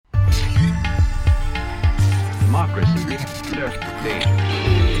Crime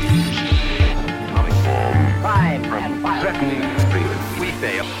and violence. Threatening freedom. We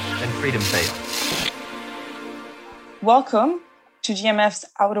fail, and freedom fails. Welcome to GMF's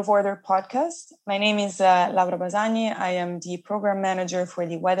Out of Order podcast. My name is Laura Basani. I am the program manager for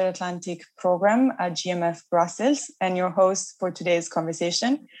the Weather Atlantic program at GMF Brussels and your host for today's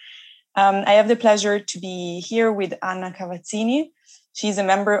conversation. I have the pleasure to be here with Anna Cavazzini. She's a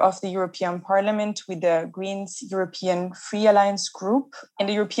member of the European Parliament with the Greens European Free Alliance group. In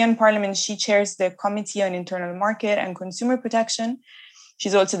the European Parliament, she chairs the Committee on Internal Market and Consumer Protection.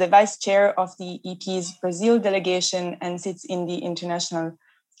 She's also the vice chair of the EP's Brazil delegation and sits in the International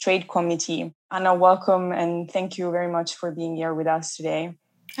Trade Committee. Anna, welcome and thank you very much for being here with us today.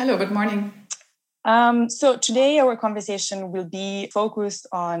 Hello, good morning. So today our conversation will be focused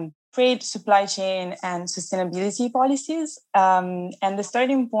on trade, supply chain, and sustainability policies. And the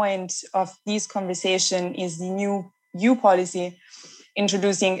starting point of this conversation is the new EU policy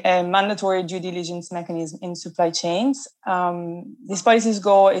introducing a mandatory due diligence mechanism in supply chains. This policy's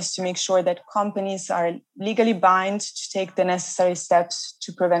goal is to make sure that companies are legally bound to take the necessary steps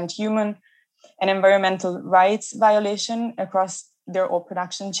to prevent human and environmental rights violation across their whole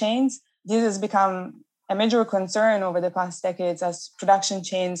production chains. This has become a major concern over the past decades as production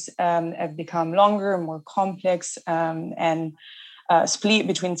chains have become longer, more complex, and split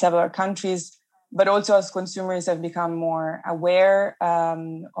between several countries, but also as consumers have become more aware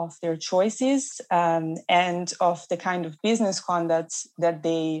of their choices and of the kind of business conduct that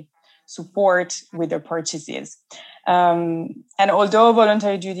they support with their purchases. And although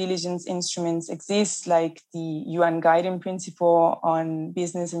voluntary due diligence instruments exist, like the UN Guiding Principle on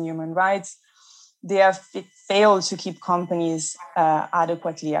Business and Human Rights, they have failed to keep companies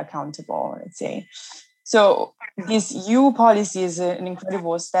adequately accountable, let's say. So this EU policy is an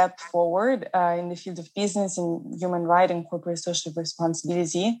incredible step forward in the field of business and human rights and corporate social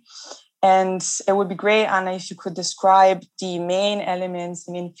responsibility. And it would be great, Anna, if you could describe the main elements,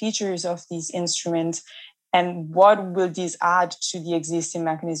 the main features of these instruments, and what will this add to the existing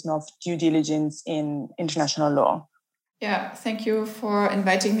mechanism of due diligence in international law? Yeah, thank you for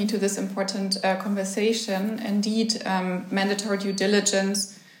inviting me to this important conversation. Indeed, mandatory due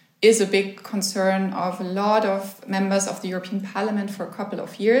diligence is a big concern of a lot of members of the European Parliament for a couple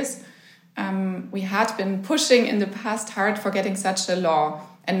of years. We had been pushing in the past hard for getting such a law.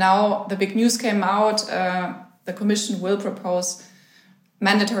 And now the big news came out. The Commission will propose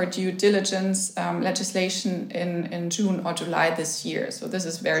mandatory due diligence legislation in June or July this year. So this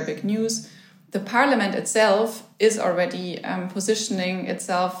is very big news. The Parliament itself is already positioning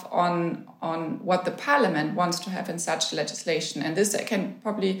itself on what the Parliament wants to have in such legislation. And this I can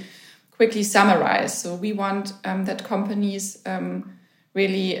probably quickly summarize. So we want that companies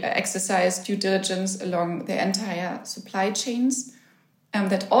really exercise due diligence along the entire supply chains,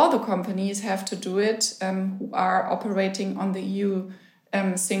 that all the companies have to do it who are operating on the EU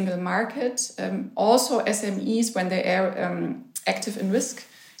single market, also SMEs when they are active in risk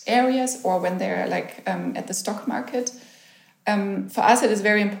areas or when they're at the stock market. For us, it is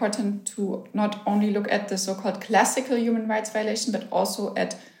very important to not only look at the so-called classical human rights violation, but also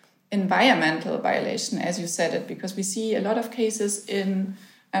at environmental violation, as you said it, because we see a lot of cases in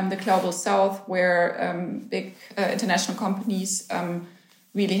the global south where big international companies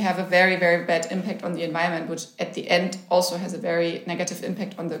really have a very, very bad impact on the environment, which at the end also has a very negative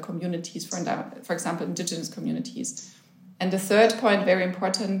impact on the communities, for example, indigenous communities. And the third point, very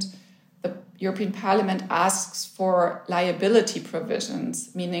important, the European Parliament asks for liability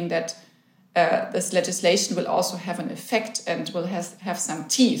provisions, meaning that this legislation will also have an effect and will have some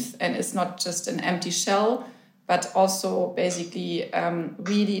teeth, and it's not just an empty shell, but also basically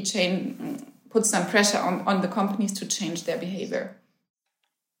really put some pressure on the companies to change their behavior.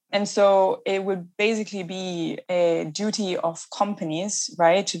 And so it would basically be a duty of companies,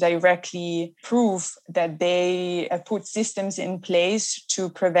 right, to directly prove that they put systems in place to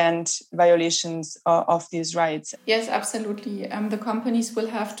prevent violations of these rights. Yes, absolutely. The companies will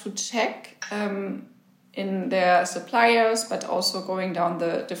have to check in their suppliers, but also going down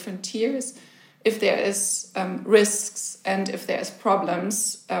the different tiers, if there is risks and if there is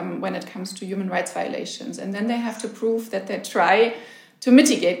problems when it comes to human rights violations. And then they have to prove that they try to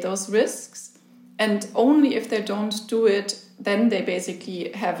mitigate those risks. And only if they don't do it, then they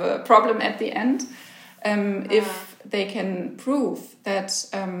basically have a problem at the end. If they can prove that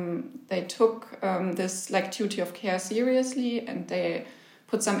they took this duty of care seriously and they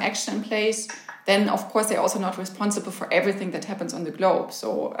put some action in place, then of course they're also not responsible for everything that happens on the globe.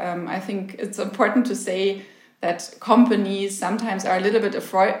 So I think it's important to say that companies sometimes are a little bit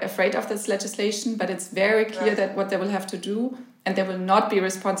afraid of this legislation, but it's very clear that what they will have to do, and they will not be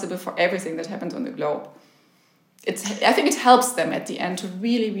responsible for everything that happens on the globe. I think it helps them at the end to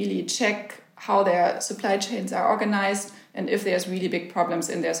really, really check how their supply chains are organized and if there's really big problems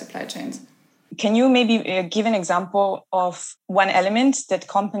in their supply chains. Can you maybe give an example of one element that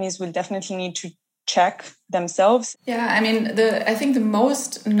companies will definitely need to check themselves? Yeah, I mean, I think the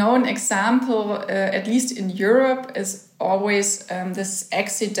most known example, at least in Europe, is always this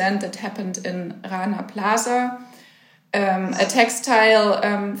accident that happened in Rana Plaza, a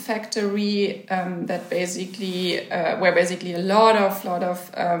textile factory that basically where basically a lot of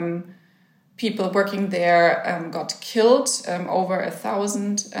people working there got killed, over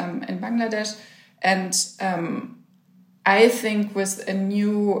 1,000 in Bangladesh. And I think with a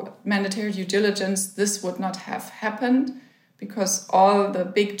new mandatory due diligence, this would not have happened, because all the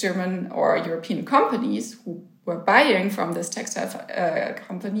big German or European companies who were buying from this textile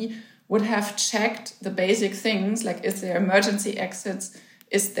company would have checked the basic things, like is there emergency exits,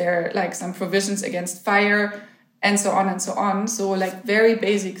 is there like some provisions against fire, and so on and so on. So like very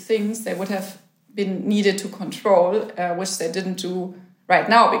basic things they would have been needed to control, which they didn't do right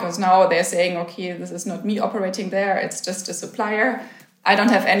now, because now they're saying, okay, this is not me operating there, it's just a supplier. I don't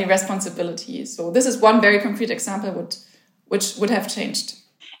have any responsibility. So this is one very concrete example which would have changed.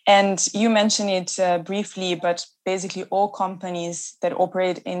 And you mentioned it briefly, but basically all companies that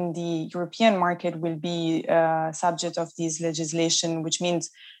operate in the European market will be subject of this legislation, which means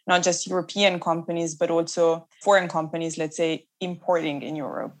not just European companies, but also foreign companies, let's say, importing in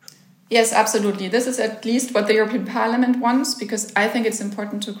Europe. Yes, absolutely. This is at least what the European Parliament wants, because I think it's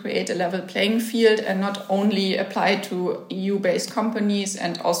important to create a level playing field and not only apply to EU-based companies,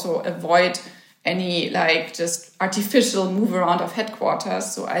 and also avoid any like just artificial move around of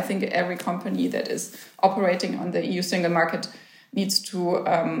headquarters. So I think every company that is operating on the EU single market needs to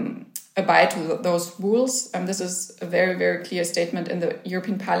abide to those rules. This is a very, very clear statement in the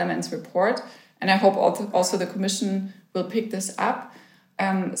European Parliament's report. And I hope also the Commission will pick this up.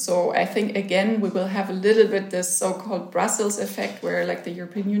 So I think, again, we will have a little bit this so-called Brussels effect, where like the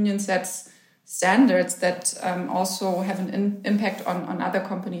European Union sets standards that also have an impact on other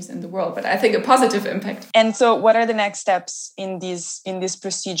companies in the world, but I think a positive impact. And so what are the next steps in this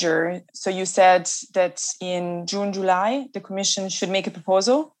procedure? So you said that in June, July, the Commission should make a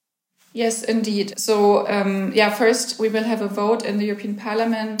proposal? Yes, indeed. So, first we will have a vote in the European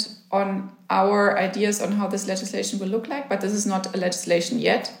Parliament on our ideas on how this legislation will look like, but this is not a legislation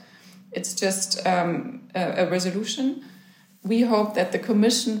yet. It's just a resolution. We hope that the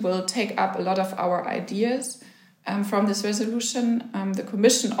Commission will take up a lot of our ideas from this resolution. The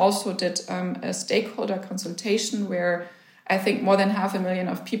Commission also did a stakeholder consultation where I think more than 500,000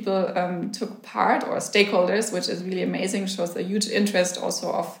 of people took part, or stakeholders, which is really amazing, shows a huge interest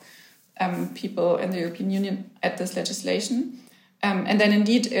also of people in the European Union at this legislation. And then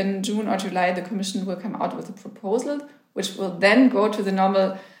indeed in June or July, the Commission will come out with a proposal, which will then go to the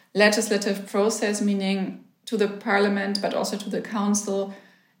normal legislative process, meaning to the Parliament, but also to the Council.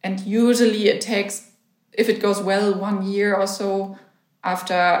 And usually it takes, if it goes well, 1 year or so,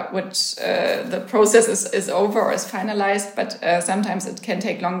 after which the process is over or is finalized. But sometimes it can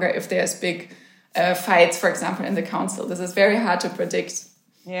take longer if there's big fights, for example, in the Council. This is very hard to predict.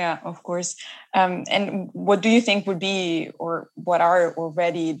 Yeah, of course. And what do you think would be, or what are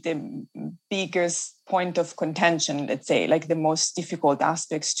already the biggest point of contention, let's say, like the most difficult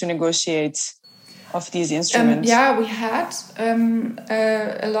aspects to negotiate of these instruments? We had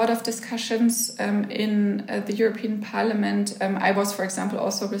a lot of discussions in the European Parliament. I was, for example,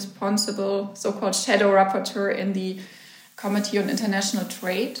 also responsible, so-called shadow rapporteur in the Committee on International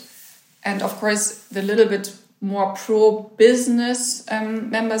Trade. And of course, the little bit more pro-business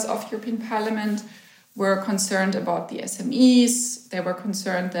members of European Parliament were concerned about the SMEs. They were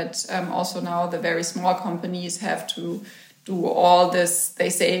concerned that also now the very small companies have to do all this, they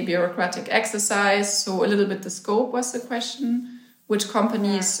say, bureaucratic exercise. So a little bit the scope was the question. Which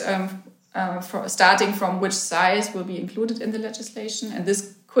companies, starting from which size, will be included in the legislation? And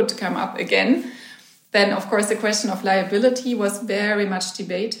this could come up again. Then, of course, the question of liability was very much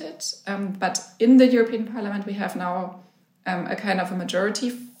debated. But in the European Parliament, we have now a kind of a majority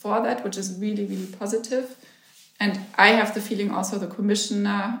for that, which is really, really positive. And I have the feeling also the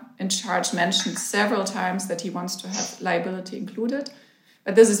commissioner in charge mentioned several times that he wants to have liability included.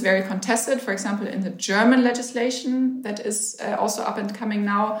 But this is very contested. For example, in the German legislation that is also up and coming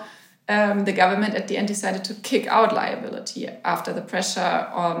now, the government at the end decided to kick out liability after the pressure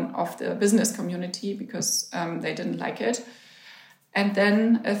of the business community because they didn't like it. And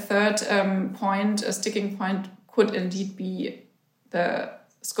then a third point, a sticking point, could indeed be the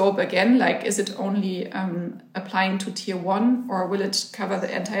scope again. Like, is it only applying to tier 1, or will it cover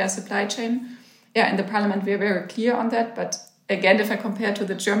the entire supply chain? Yeah, in the parliament, we're very clear on that. But again, if I compare to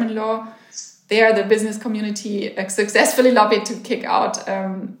the German law, there the business community successfully lobbied to kick out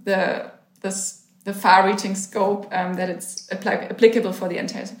the far-reaching scope that it's applicable for the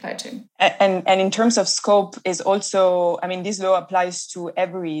entire supply chain. And in terms of scope is also, I mean, this law applies to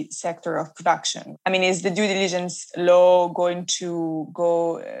every sector of production. I mean, is the due diligence law going to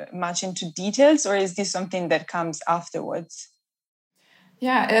go much into details, or is this something that comes afterwards?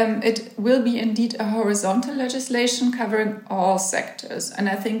 Yeah, it will be indeed a horizontal legislation covering all sectors. And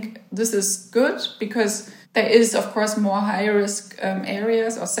I think this is good because there is, of course, more high-risk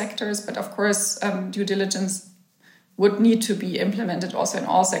areas or sectors, but of course, due diligence would need to be implemented also in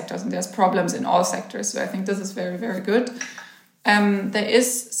all sectors, and there's problems in all sectors. So I think this is very, very good. There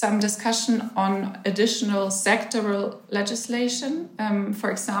is some discussion on additional sectoral legislation.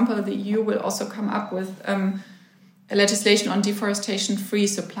 For example, the EU will also come up with a legislation on deforestation-free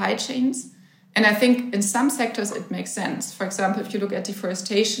supply chains. And I think in some sectors it makes sense. For example, if you look at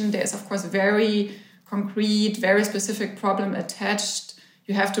deforestation, there is, of course, very concrete, very specific problem attached.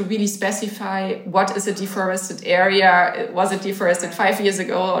 You have to really specify what is a deforested area. Was it deforested 5 years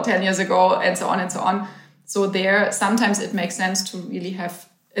ago or 10 years ago, and so on and so on. So there, sometimes it makes sense to really have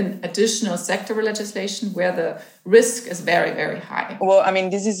an additional sectoral legislation where the risk is very, very high. Well, I mean,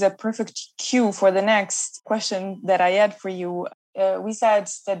 this is a perfect cue for the next question that I had for you. We said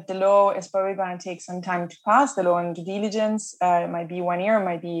that the law is probably going to take some time to pass, the law on due diligence. It might be 1 year, it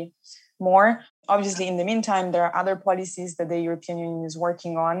might be more. Obviously, in the meantime, there are other policies that the European Union is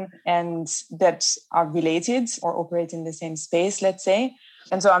working on and that are related or operate in the same space, let's say.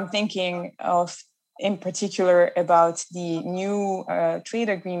 And so I'm thinking of, in particular, about the new trade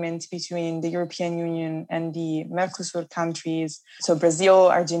agreement between the European Union and the Mercosur countries, so Brazil,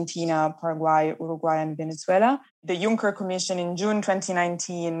 Argentina, Paraguay, Uruguay, and Venezuela. The Juncker Commission in June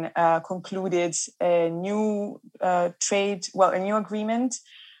 2019 concluded a new agreement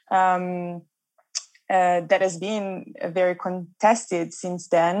that has been very contested since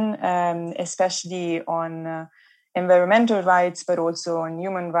then, especially on environmental rights, but also on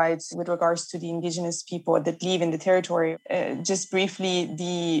human rights with regards to the indigenous people that live in the territory. Just briefly,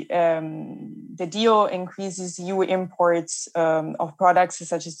 the deal increases EU imports of products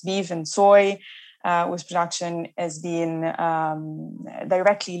such as beef and soy, whose production has been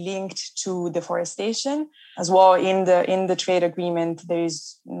directly linked to deforestation. As well, in the trade agreement, there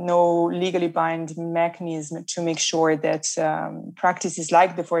is no legally binding mechanism to make sure that practices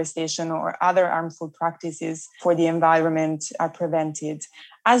like deforestation or other harmful practices for the environment are prevented.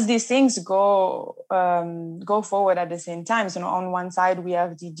 As these things go forward at the same time, so on one side we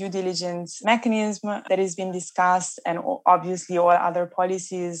have the due diligence mechanism that has been discussed, and obviously all other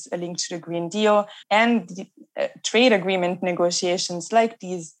policies linked to the Green Deal, and the trade agreement negotiations like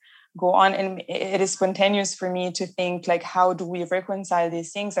these go on. And it is spontaneous for me to think, like, how do we reconcile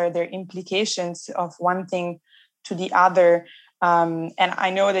these things? Are there implications of one thing to the other? And I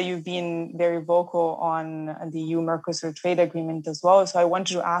know that you've been very vocal on the EU-Mercosur trade agreement as well. So I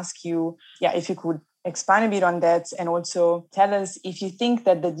wanted to ask you, if you could expand a bit on that, and also tell us if you think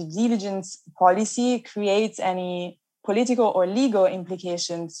that the due diligence policy creates any political or legal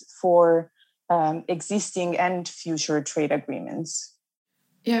implications for existing and future trade agreements.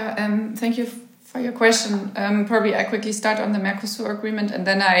 Yeah, thank you for your question. Probably I quickly start on the Mercosur agreement, and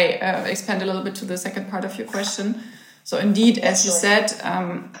then I expand a little bit to the second part of your question. So indeed, as you said,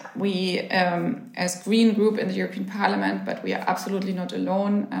 we as Green Group in the European Parliament, but we are absolutely not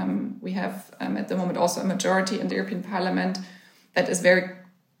alone. We have at the moment also a majority in the European Parliament that is very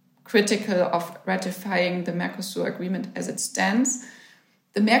critical of ratifying the Mercosur agreement as it stands.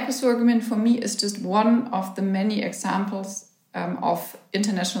 The Mercosur agreement for me is just one of the many examples of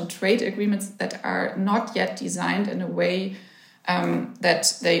international trade agreements that are not yet designed in a way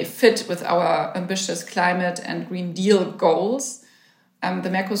that they fit with our ambitious climate and Green Deal goals. The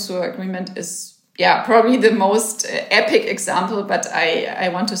Mercosur agreement is, probably the most epic example, but I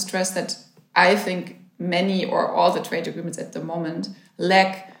want to stress that I think many or all the trade agreements at the moment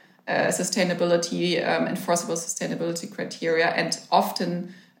lack sustainability, enforceable sustainability criteria, and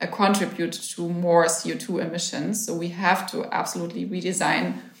often contribute to more CO2 emissions. So we have to absolutely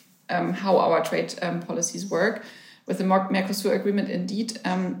redesign how our trade policies work. With the Mercosur agreement, indeed,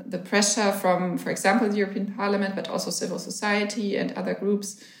 the pressure from, for example, the European Parliament, but also civil society and other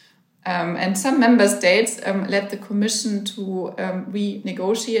groups, and some member states led the Commission to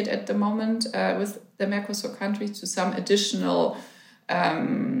renegotiate at the moment with the Mercosur countries to some additional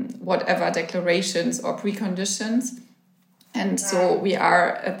whatever declarations or preconditions. And so we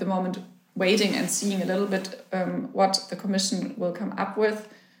are at the moment waiting and seeing a little bit what the Commission will come up with.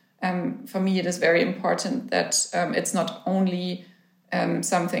 For me, it is very important that it's not only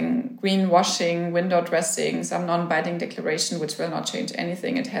something greenwashing, window dressing, some non-binding declaration, which will not change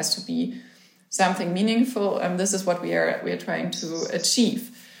anything. It has to be something meaningful. This is what we are trying to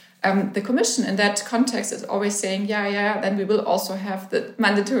achieve. The Commission in that context is always saying, then we will also have the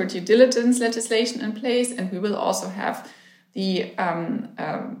mandatory due diligence legislation in place, and we will also have the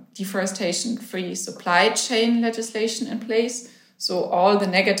deforestation-free supply chain legislation in place. So all the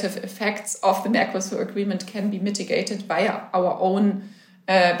negative effects of the Mercosur agreement can be mitigated via our own,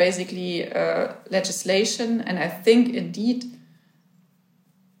 legislation. And I think, indeed,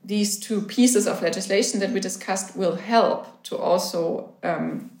 these two pieces of legislation that we discussed will help to also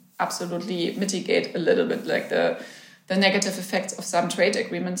absolutely mitigate a little bit like the negative effects of some trade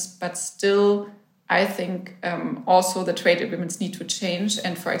agreements. But still, I think also the trade agreements need to change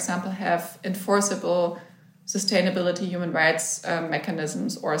and, for example, have enforceable sustainability, human rights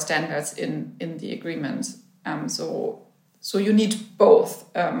mechanisms or standards in the agreement. So you need both.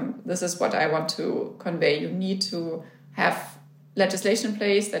 This is what I want to convey. You need to have legislation in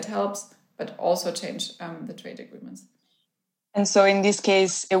place that helps, but also change the trade agreements. And so in this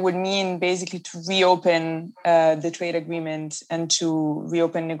case, it would mean basically to reopen the trade agreement and to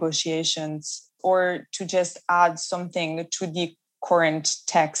reopen negotiations, or to just add something to the current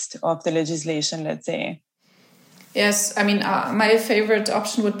text of the legislation, let's say. Yes, I mean, my favorite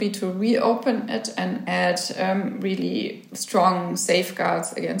option would be to reopen it and add really strong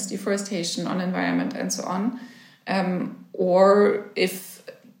safeguards against deforestation on environment and so on. Or if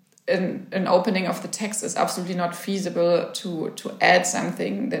an opening of the text is absolutely not feasible, to add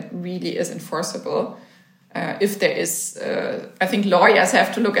something that really is enforceable. If there is, I think lawyers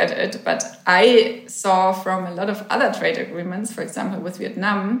have to look at it, but I saw from a lot of other trade agreements, for example, with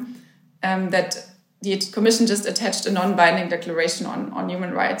Vietnam, that the Commission just attached a non-binding declaration on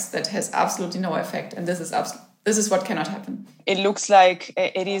human rights that has absolutely no effect. And this is what cannot happen. It looks like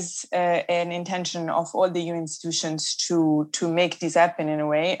it is an intention of all the EU institutions to make this happen in a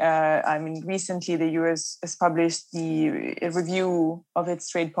way. I mean, recently the US has published a review of its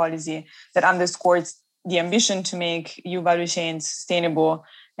trade policy that underscores the ambition to make EU value chains sustainable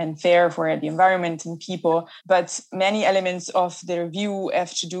and fair for the environment and people. But many elements of the review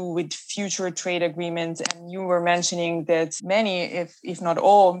have to do with future trade agreements. And you were mentioning that many, if not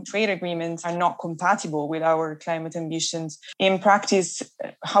all, trade agreements are not compatible with our climate ambitions. In practice,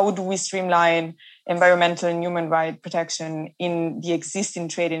 how do we streamline environmental and human rights protection in the existing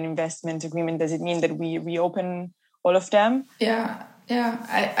trade and investment agreement? Does it mean that we reopen all of them? Yeah.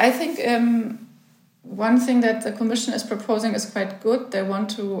 I think one thing that the Commission is proposing is quite good. They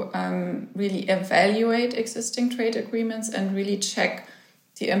want to really evaluate existing trade agreements and really check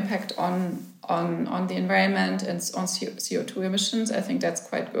the impact on the environment and on CO2 emissions. I think that's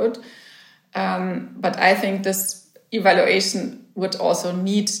quite good. But I think this evaluation would also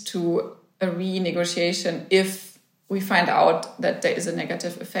need to a renegotiation if we find out that there is a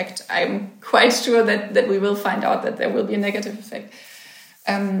negative effect. I'm quite sure that we will find out that there will be a negative effect.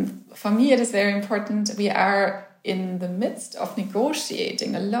 For me, it is very important. We are in the midst of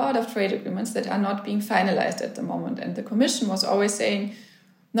negotiating a lot of trade agreements that are not being finalized at the moment. And the Commission was always saying,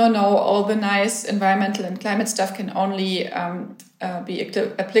 no, all the nice environmental and climate stuff can only be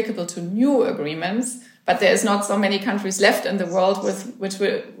applicable to new agreements. But there is not so many countries left in the world with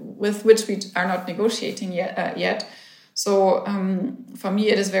which we are not negotiating yet. So for me,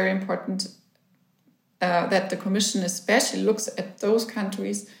 it is very important that the Commission especially looks at those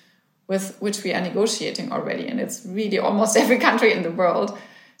countries with which we are negotiating already. And it's really almost every country in the world.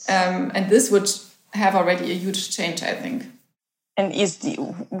 And this would have already a huge change, I think. And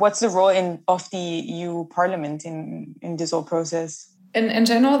what's the role of the EU Parliament in this whole process? In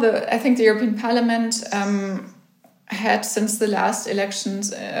general, I think the European Parliament had, since the last elections,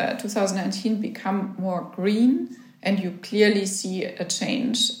 2019, become more green. And you clearly see a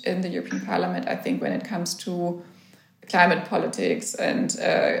change in the European Parliament, I think, when it comes to climate politics and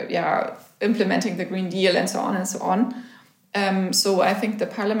implementing the Green Deal and so on and so on. So I think the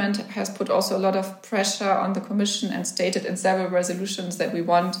Parliament has put also a lot of pressure on the Commission and stated in several resolutions that we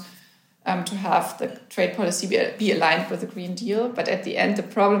want to have the trade policy be aligned with the Green Deal. But at the end, the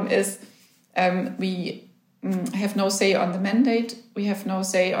problem is we have no say on the mandate. We have no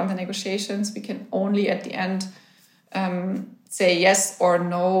say on the negotiations. We can only at the end say yes or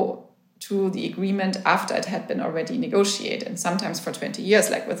no to the agreement after it had been already negotiated, and sometimes for 20 years,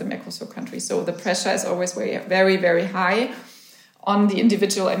 like with the Mercosur countries. So the pressure is always very, very, very high on the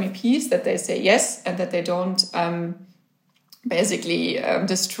individual MEPs that they say yes and that they don't basically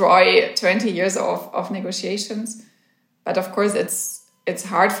destroy 20 years of negotiations. But of course, it's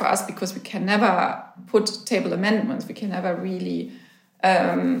hard for us because we can never table amendments. We can never really,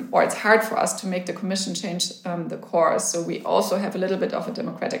 or it's hard for us to make the Commission change the course. So we also have a little bit of a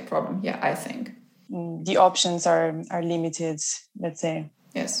democratic problem here, I think. The options are limited, let's say.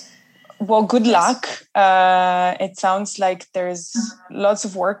 Yes. Well, good luck. It sounds like there's lots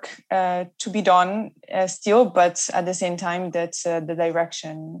of work to be done still, but at the same time that the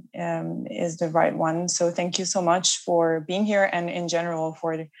direction is the right one. So thank you so much for being here and in general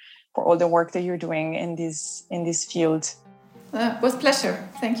for all the work that you're doing in this field. With pleasure.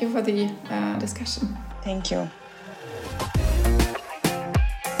 Thank you for the discussion. Thank you.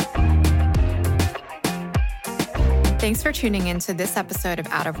 Thanks for tuning in to this episode of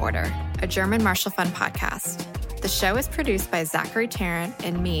Out of Order, a German Marshall Fund podcast. The show is produced by Zachary Tarrant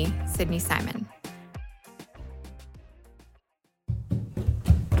and me, Sydney Simon.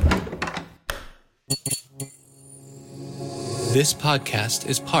 This podcast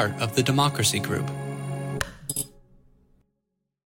is part of the Democracy Group.